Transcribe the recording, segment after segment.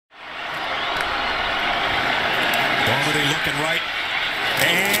looking right.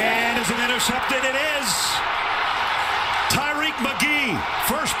 And is it intercepted? It is. Tyreek McGee,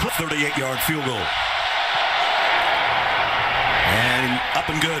 first 38-yard field goal. And up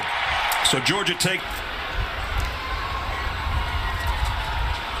and good. So Georgia take.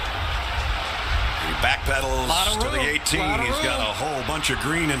 He backpedals to the 18. He's got a whole bunch of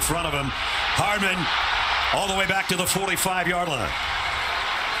green in front of him. Hardman all the way back to the 45-yard line.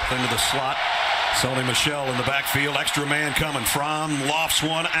 Into the slot. Sony Michel in the backfield. Extra man coming from. Lofts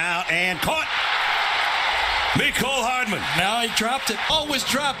one out and caught. Mecole Hardman. Now he dropped it. Oh, was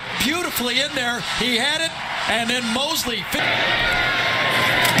dropped beautifully in there. He had it, and then Mosley.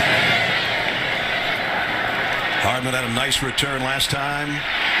 Hardman had a nice return last time.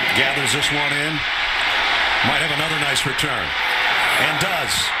 Gathers this one in. Might have another nice return. And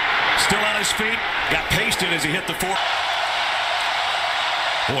does. Still on his feet. Got pasted as he hit the four.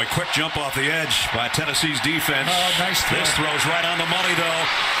 Boy, quick jump off the edge by Tennessee's defense. Oh, nice throw. This throw's right on the money, though.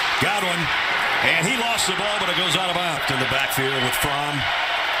 Godwin. And he lost the ball, but it goes out of bounds in the backfield with Fromm.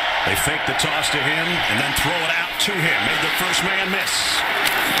 They fake the toss to him and then throw it out to him. Made the first man miss.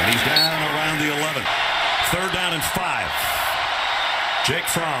 And he's down around the 11. Third down and 5. Jake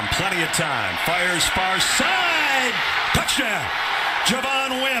Fromm, plenty of time. Fires far side. Touchdown.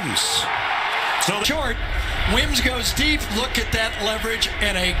 Javon Wims. So short. Wims goes deep. Look at that leverage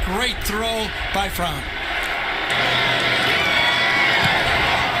and a great throw by Fromm.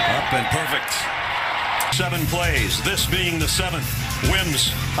 Up and perfect. 7 plays. This being the 7th.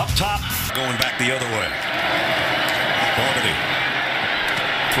 Wims up top. Going back the other way. Barberty.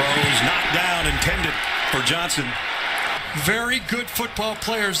 Throws knocked down. Intended for Johnson. Very good football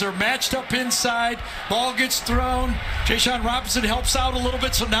players. They're matched up inside. Ball gets thrown. Ja'Shawn Robinson helps out a little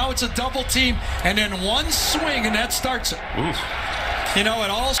bit, so now it's a double team. And then one swing, and that starts it. Oof. You know, it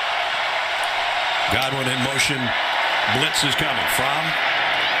all. Godwin in motion. Blitz is coming. Fromm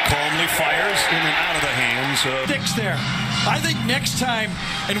calmly fires in and out of the hands of Dick's there. I think next time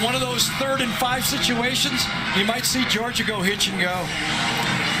in one of those 3rd and 5 situations, you might see Georgia go hitch and go.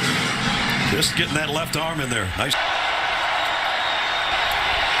 Just getting that left arm in there. Nice.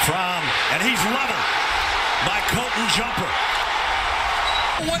 Fromm, and he's leveled by Colton Jumper.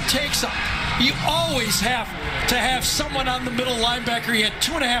 One takes up. You always have to have someone on the middle linebacker. He had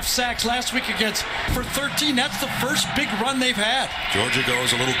 2.5 sacks last week against for 13. That's the first big run they've had. Georgia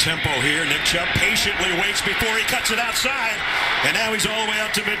goes a little tempo here. Nick Chubb patiently waits before he cuts it outside. And now he's all the way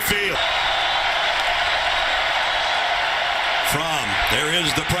out to midfield. Fromm, there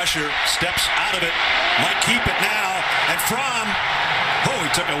is the pressure. Steps out of it. Might keep it now. And Fromm, oh, he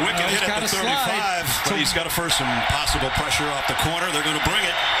took a wicked hit at the 35. But he's got to first some possible pressure off the corner. They're going to bring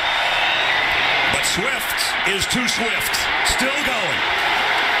it. But Swift is too swift. Still going.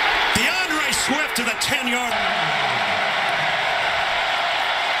 DeAndre Swift to the 10-yard.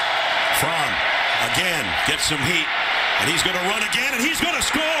 Fromm again gets some heat. And he's going to run again, and he's going to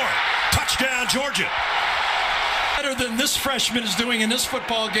score. Touchdown, Georgia. Better than this freshman is doing in this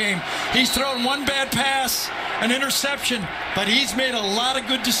football game. He's thrown one bad pass, an interception, but he's made a lot of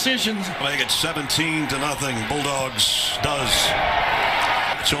good decisions. I think it's 17-0. Bulldogs does.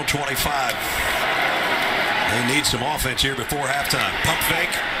 It's on 25. They need some offense here before halftime. Pump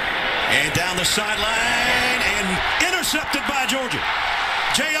fake. And down the sideline. And intercepted by Georgia.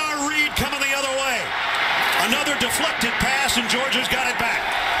 J.R. Reed coming the other way. Another deflected pass, and Georgia's got it back.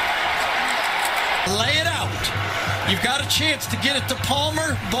 Lay it out. You've got a chance to get it to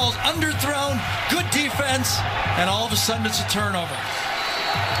Palmer. Ball's underthrown. Good defense. And all of a sudden, it's a turnover.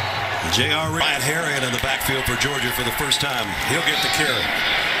 J.R. Reed. Harrion in the backfield for Georgia for the first time. He'll get the carry.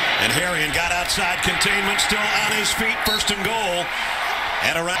 And Harrion got outside containment, still on his feet, 1st and goal.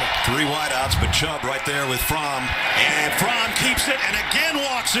 And around 3 wideouts, but Chubb right there with Fromm. And Fromm keeps it and again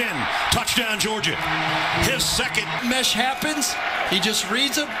walks in. Touchdown, Georgia. His second. Mesh happens. He just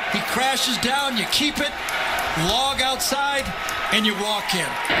reads him. He crashes down. You keep it. Log outside, and you walk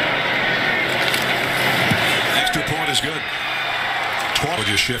in. Extra point is good.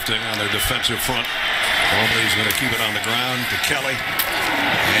 Georgia shifting on their defensive front. Nobody's going to keep it on the ground to Kelly.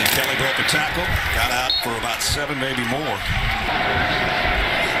 And Kelly broke a tackle. Got out for about 7, maybe more.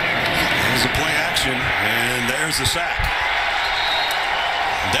 There's the play action, and there's the sack.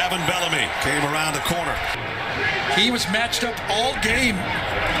 Davin Bellamy came around the corner. He was matched up all game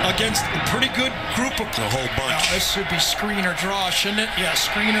against a pretty good group of a whole bunch. Now, this should be screen or draw, shouldn't it? Yeah,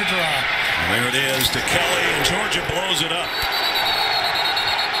 screen or draw. And there it is to Kelly, and Georgia blows it up.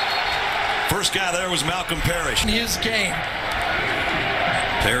 First guy there was Malcolm Parrish. His game.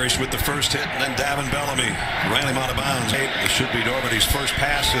 Parrish with the first hit, and then Davin Bellamy ran him out of bounds. It should be Normandy's first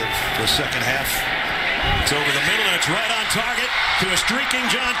pass of the second half. It's over the middle, and it's right on target to a streaking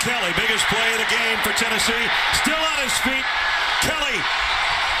John Kelly. Biggest play of the game for Tennessee. Still on his feet. Kelly.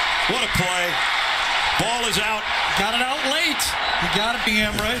 What a play. Ball is out. Got it out late. He got it,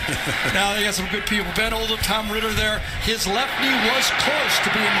 him right. Now they got some good people. Ben Oldham, Tom Ritter there. His left knee was close to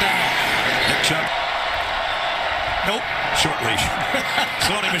being down. Nick Chubb. Nope. Short leash.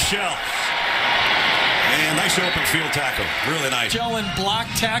 Sony Michel. And nice open field tackle. Really nice. Michel in block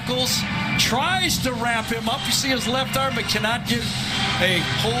tackles. Tries to wrap him up. You see his left arm, but cannot get a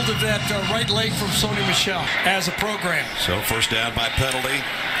hold of that right leg from Sony Michel as a program. So first down by penalty.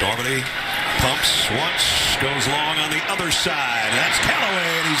 Darby pumps once, goes long on the other side. That's Callaway,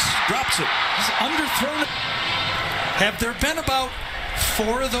 and he drops it. He's underthrown it. Have there been about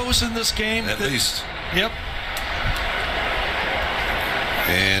 4 of those in this game? At least. Yep.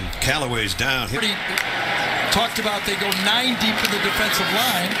 And Callaway's down. He talked about they go 9 deep in the defensive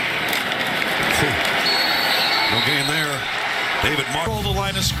line. No gain there. David Martin. The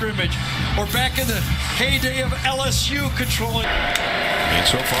line of scrimmage. Or back in the heyday of LSU controlling. And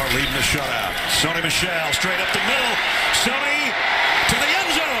so far leading the shutout. Sony Michel straight up the middle. Sony to the end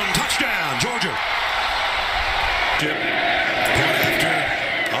zone. Touchdown, Georgia. Point after.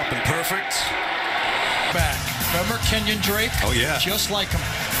 Up and perfect. Back. Remember Kenyon Drake? Oh, yeah. Just like him.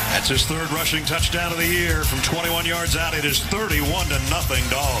 That's his 3rd rushing touchdown of the year. From 21 yards out, it is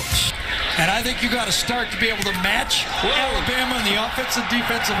 31-0 Dogs. And I think you got to start to be able to match Alabama in the offensive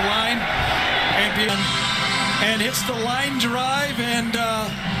defensive line and hits the line drive and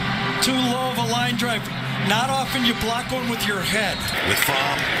too low of a line drive. Not often you block one with your head. With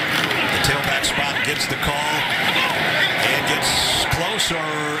Fromm, the tailback spot gets the call and gets close, or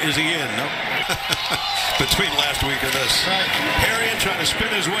is he in? Nope. Between last week and this. Right. Harrion trying to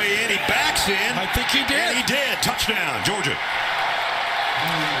spin his way in. He backs in. I think he did. And he did. Touchdown, Georgia.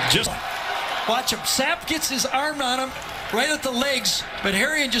 Just watch him. Sapp gets his arm on him right at the legs, but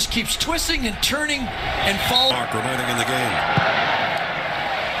Harrion just keeps twisting and turning and falling. Mark remaining in the game.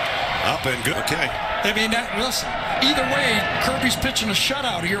 Up and good. Okay. I mean, listen, either way, Kirby's pitching a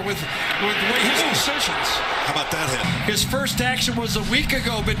shutout here with the way his decisions. How about that hit? His first action was a week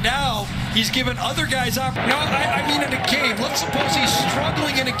ago, but now he's given other guys up. No, I mean in a game. Let's suppose he's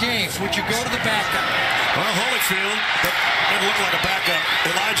struggling in a game. Would you go to the backup? Well, Holyfield, that didn't look like a backup.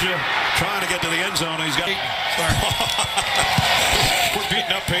 Elijah trying to get to the end zone. He's got. Sorry. We're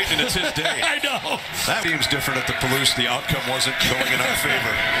beating up Peyton, and it's his day. I know. That seems different at the Palouse. The outcome wasn't going in our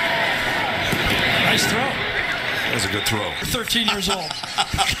favor. Nice throw. That was a good throw. 13 years old.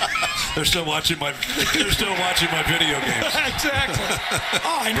 They're still watching my video games. Exactly.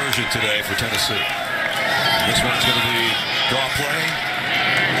 Oh, I know. Version today for Tennessee. This one's going to be draw play.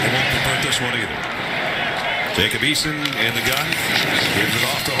 They won't convert this one either. Jacob Eason in the gun. Gives it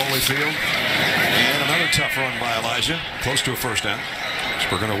off to Holyfield. And another tough run by Elijah. Close to a first down.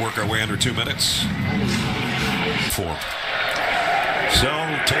 So we're going to work our way under 2 minutes. 4. So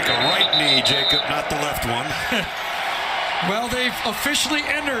take a right knee, Jacob, not the left one. Well, they've officially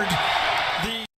entered